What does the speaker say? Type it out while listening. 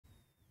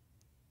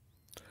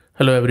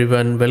Hello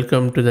everyone,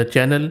 welcome to the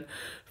channel.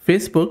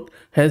 Facebook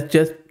has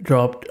just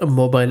dropped a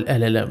mobile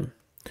LLM.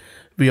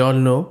 We all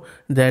know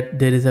that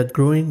there is a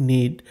growing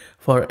need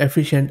for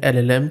efficient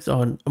LLMs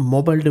on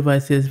mobile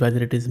devices,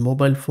 whether it is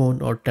mobile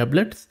phone or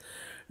tablets,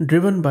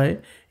 driven by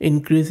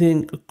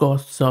increasing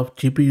costs of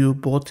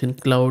GPU both in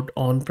cloud,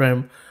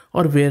 on-prem,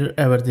 or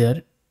wherever they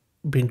are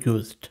being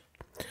used.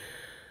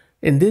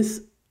 In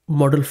this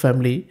model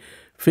family,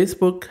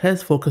 Facebook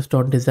has focused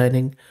on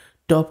designing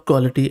top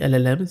quality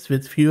LLMs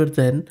with fewer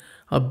than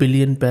a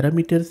billion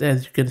parameters,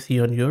 as you can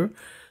see on your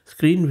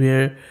screen,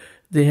 where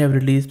they have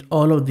released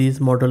all of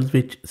these models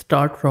which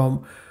start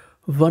from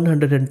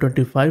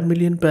 125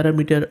 million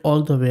parameter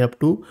all the way up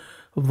to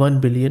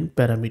 1 billion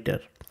parameter.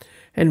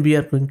 And we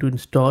are going to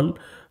install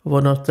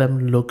one of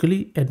them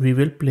locally and we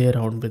will play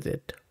around with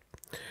it.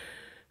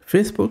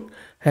 Facebook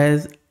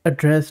has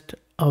addressed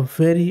a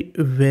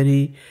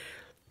very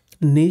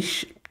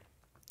niche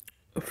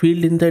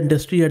field in the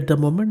industry at the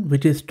moment,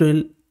 which is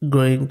still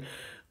growing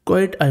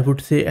quite, I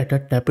would say, at a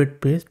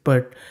tepid pace,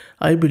 but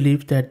I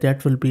believe that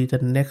that will be the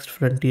next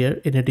frontier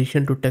in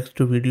addition to text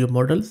to video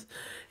models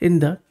in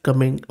the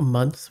coming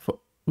months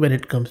when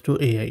it comes to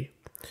AI.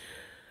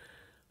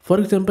 For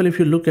example, if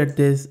you look at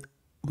this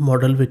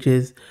model, which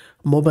is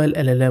mobile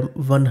LLM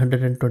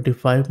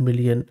 125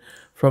 million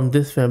from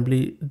this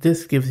family,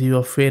 this gives you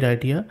a fair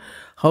idea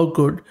how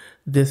good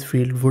this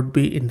field would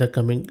be in the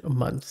coming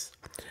months.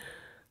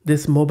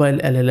 This mobile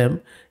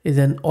LLM is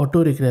an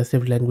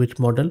autoregressive language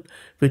model,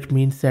 which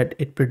means that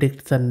it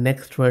predicts the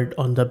next word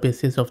on the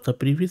basis of the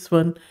previous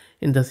one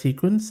in the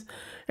sequence,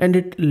 and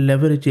it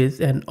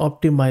leverages an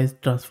optimized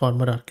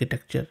transformer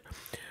architecture,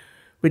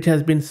 which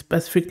has been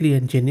specifically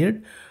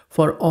engineered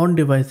for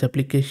on-device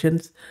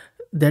applications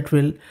that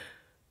will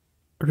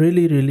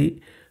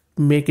really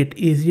make it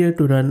easier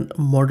to run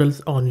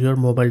models on your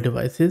mobile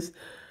devices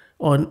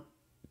on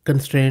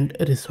constrained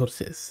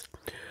resources.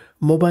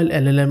 Mobile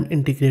LLM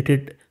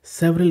integrated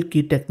several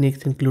key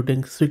techniques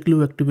including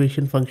Swiglu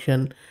activation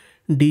function,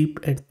 deep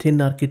and thin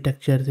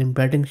architectures,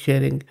 embedding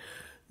sharing,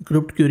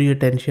 grouped query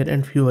attention,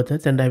 and few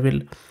others, and I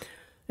will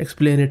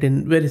explain it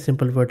in very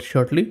simple words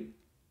shortly.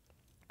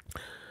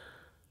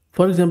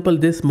 For example,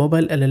 this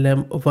mobile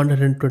LLM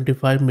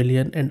 125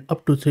 million and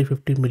up to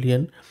 350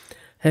 million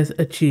has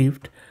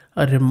achieved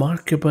a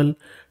remarkable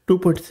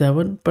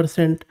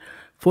 2.7%,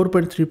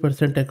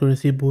 4.3%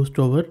 accuracy boost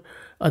over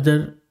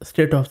other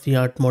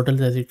state-of-the-art models,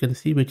 as you can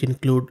see, which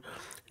include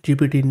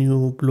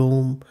GPT-Neo,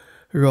 Bloom,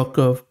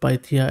 Rockerv,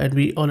 Pythia, and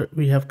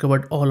we have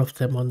covered all of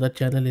them on the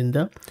channel in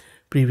the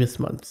previous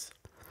months.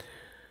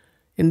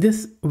 In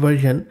this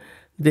version,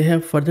 they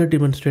have further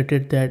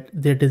demonstrated that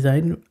their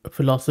design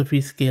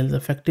philosophy scales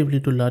effectively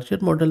to larger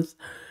models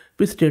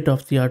with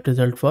state-of-the-art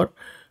result for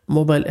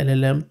mobile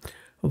LLM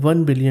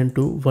 1 billion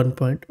to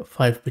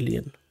 1.5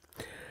 billion.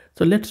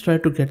 So let's try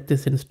to get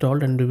this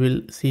installed and we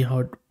will see how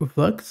it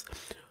works.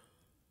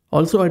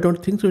 Also, I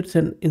don't think so it's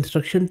an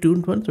instruction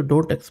tuned one, so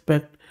don't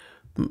expect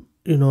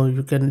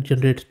you can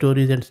generate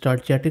stories and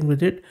start chatting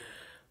with it.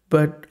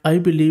 But I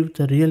believe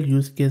the real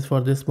use case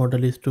for this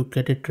model is to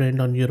get it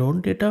trained on your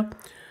own data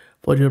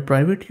for your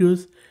private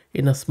use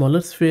in a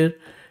smaller sphere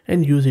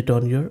and use it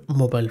on your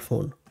mobile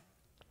phone.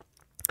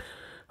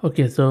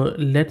 Okay, so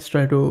let's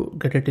try to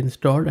get it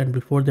installed, and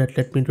before that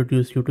let me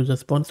introduce you to the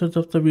sponsors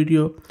of the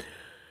video,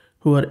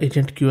 who are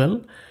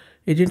AgentQL.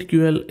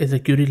 AgentQL is a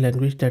query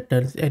language that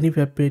turns any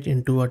web page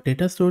into a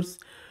data source.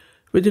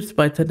 With its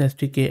Python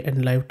SDK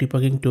and live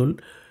debugging tool,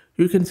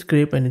 you can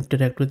scrape and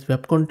interact with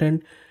web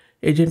content.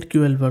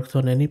 AgentQL works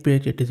on any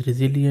page, it is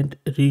resilient,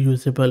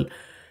 reusable,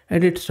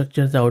 and it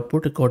structures the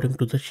output according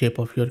to the shape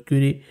of your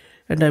query,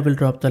 and I will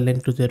drop the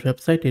link to their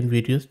website in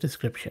video's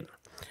description.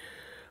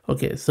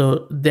 Okay,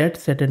 so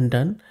that's said and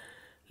done.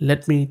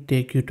 Let me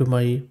take you to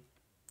my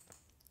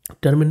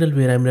terminal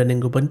where I'm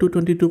running Ubuntu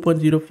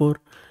 22.04.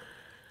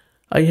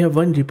 I have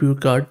one GPU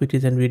card, which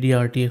is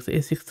NVIDIA RTX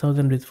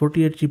A6000 with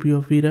 48 GB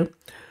of VRAM,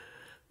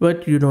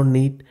 but you don't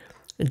need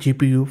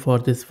GPU for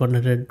this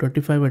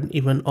 125 and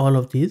even all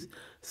of these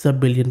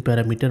sub-billion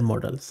parameter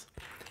models.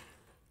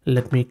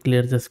 Let me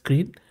clear the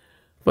screen.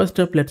 First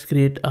up, let's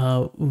create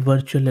a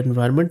virtual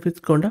environment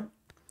with Conda.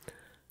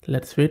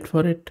 Let's wait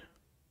for it.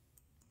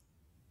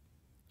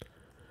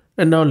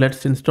 And now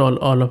let's install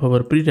all of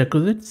our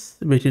prerequisites,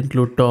 which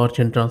include torch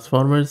and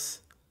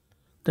transformers.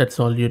 That's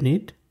all you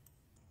need.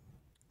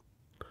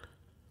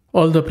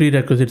 All the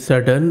prerequisites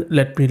are done.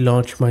 Let me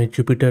launch my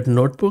Jupyter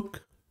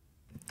notebook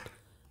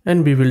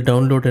and we will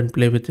download and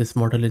play with this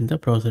model in the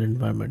browser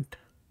environment.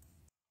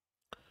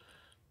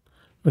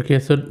 Okay,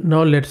 so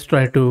now let's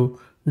try to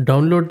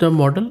download the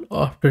model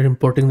after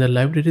importing the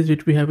libraries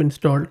which we have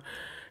installed,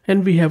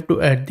 and we have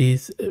to add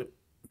these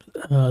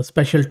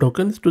special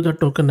tokens to the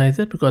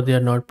tokenizer because they are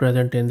not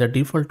present in the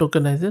default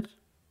tokenizer.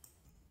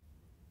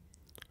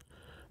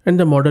 And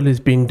the model is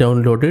being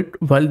downloaded.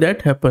 While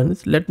that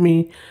happens, let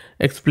me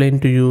explain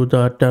to you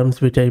the terms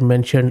which I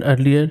mentioned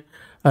earlier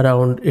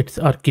around its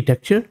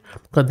architecture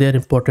because they are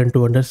important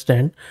to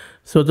understand.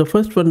 So the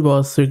first one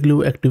was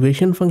Swiglu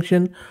activation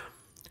function.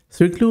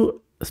 Swiglu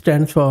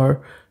stands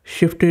for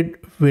shifted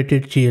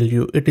weighted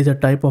GLU. It is a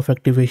type of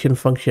activation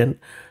function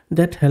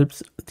that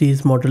helps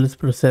these models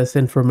process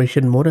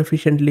information more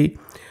efficiently.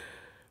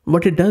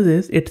 What it does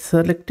is it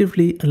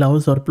selectively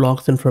allows or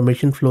blocks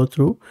information flow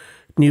through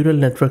neural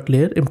network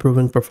layer,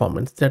 improving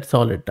performance. That's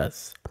all it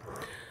does.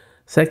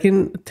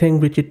 Second thing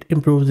which it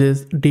improves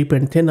is deep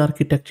and thin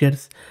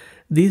architectures.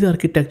 These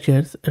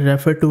architectures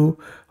refer to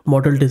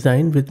model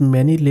design with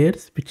many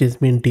layers, which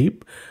is mean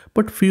deep,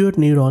 but fewer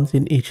neurons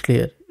in each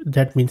layer.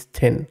 That means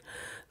thin.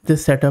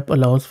 This setup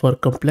allows for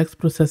complex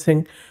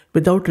processing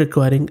without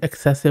requiring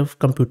excessive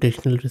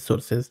computational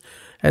resources.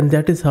 And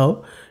that is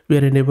how we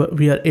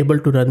are able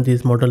to run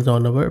these models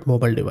on our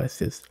mobile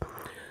devices.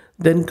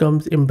 Then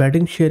comes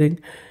embedding sharing.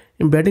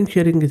 Embedding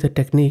sharing is a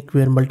technique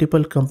where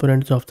multiple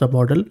components of the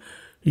model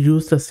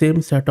use the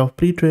same set of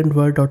pre-trained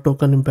word or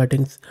token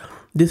embeddings.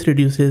 This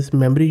reduces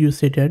memory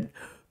usage and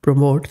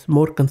promotes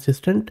more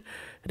consistent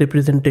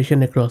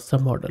representation across the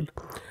model.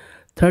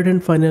 Third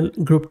and final,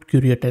 grouped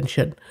query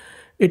attention.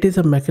 It is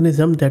a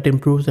mechanism that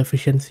improves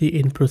efficiency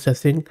in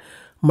processing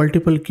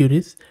multiple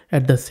queries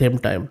at the same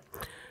time.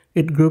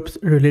 It groups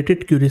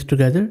related queries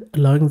together,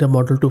 allowing the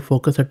model to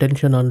focus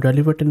attention on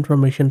relevant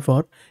information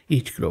for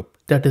each group.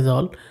 That is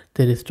all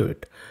there is to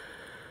it.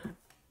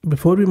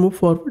 Before we move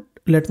forward,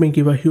 let me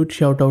give a huge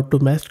shout out to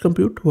Massed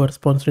Compute who are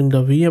sponsoring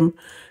the VM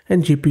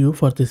and GPU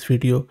for this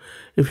video.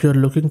 If you are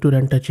looking to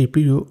rent a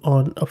GPU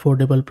on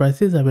affordable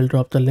prices, I will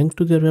drop the link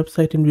to their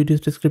website in video's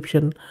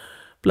description.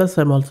 Plus,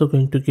 I'm also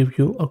going to give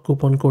you a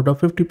coupon code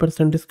of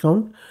 50%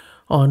 discount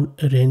on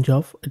a range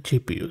of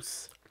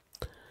GPUs.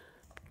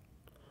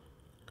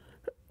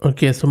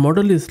 Okay, so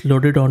model is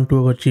loaded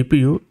onto our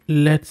GPU.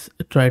 Let's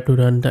try to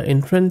run the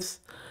inference.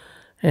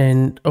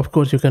 And of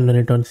course you can run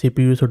it on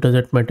CPU, so it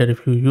doesn't matter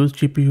if you use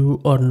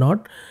GPU or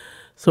not.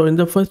 So in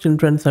the first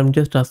inference, I'm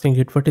just asking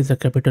it what is the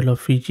capital of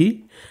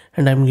Fiji,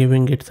 and I'm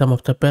giving it some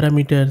of the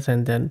parameters,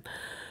 and then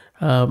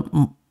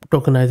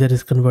tokenizer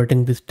is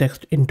converting this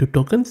text into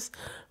tokens.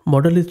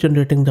 Model is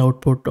generating the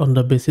output on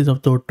the basis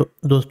of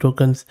those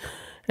tokens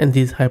and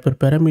these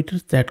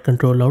hyperparameters that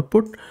control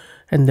output,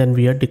 and then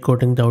we are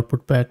decoding the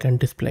output back and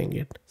displaying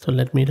it. So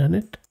let me run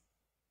it.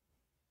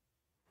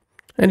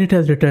 And it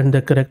has returned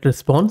the correct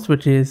response,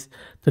 which is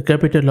the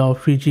capital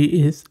of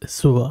Fiji is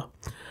Suva.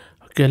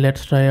 Okay,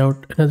 let's try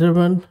out another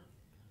one.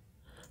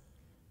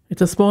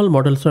 It's a small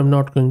model, so I'm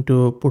not going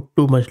to put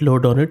too much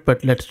load on it,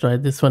 but let's try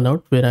this one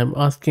out where I'm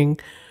asking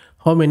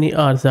how many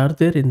R's are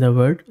there in the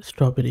word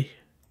strawberry.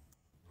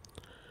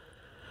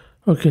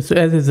 Okay, so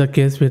as is the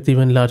case with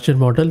even larger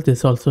model,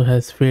 this also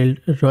has failed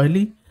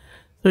royally.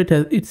 So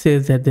it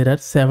says that there are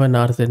 7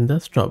 R's in the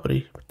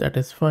strawberry. That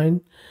is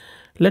fine.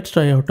 Let's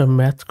try out a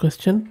math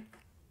question.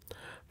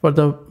 For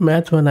the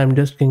math one, I'm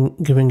just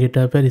giving it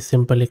a very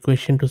simple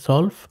equation to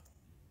solve.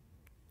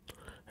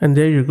 And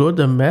there you go,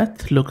 the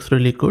math looks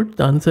really good.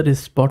 The answer is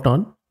spot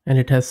on, and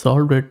it has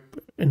solved it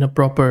in a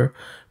proper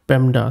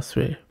PEMDAS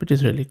way, which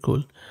is really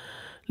cool.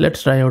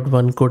 Let's try out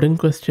one coding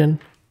question.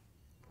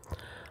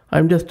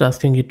 I'm just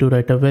asking it to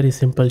write a very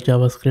simple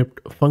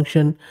JavaScript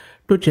function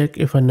to check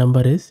if a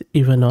number is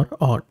even or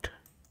odd.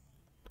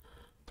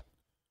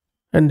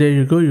 And there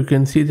you go, you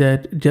can see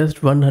that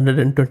just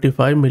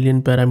 125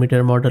 million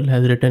parameter model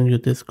has written you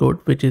this code,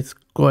 which is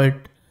quite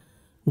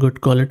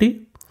good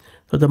quality.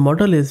 So the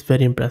model is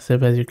very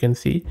impressive, as you can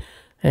see.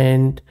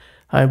 And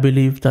I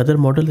believe the other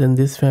models in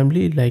this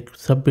family, like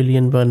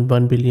sub-billion,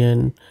 1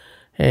 billion,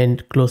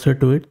 and closer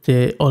to it,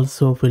 they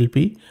also will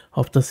be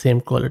of the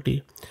same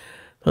quality.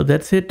 So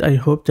that's it. I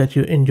hope that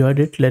you enjoyed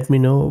it. Let me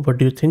know what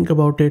do you think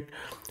about it.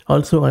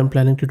 Also, I'm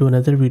planning to do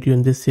another video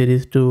in this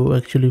series to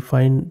actually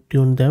fine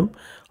tune them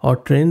or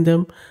train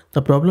them.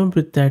 The problem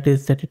with that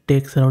is that it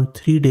takes around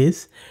 3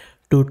 days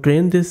to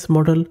train this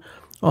model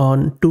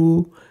on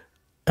two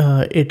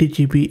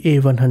 80GB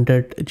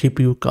A100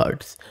 GPU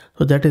cards.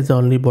 So that is the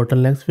only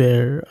bottlenecks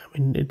where, I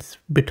mean, it's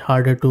a bit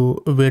harder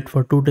to wait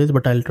for 2 days,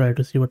 but I'll try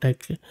to see what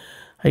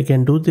I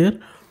can do there.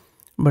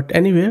 But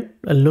anyway,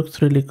 it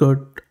looks really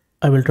good.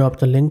 I will drop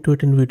the link to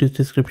it in video's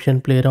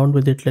description. Play around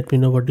with it. Let me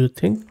know what do you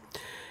think.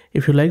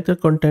 If you like the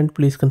content,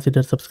 please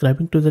consider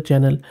subscribing to the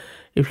channel.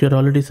 If you're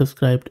already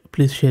subscribed,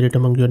 please share it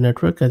among your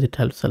network as it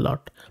helps a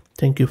lot.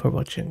 Thank you for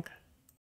watching.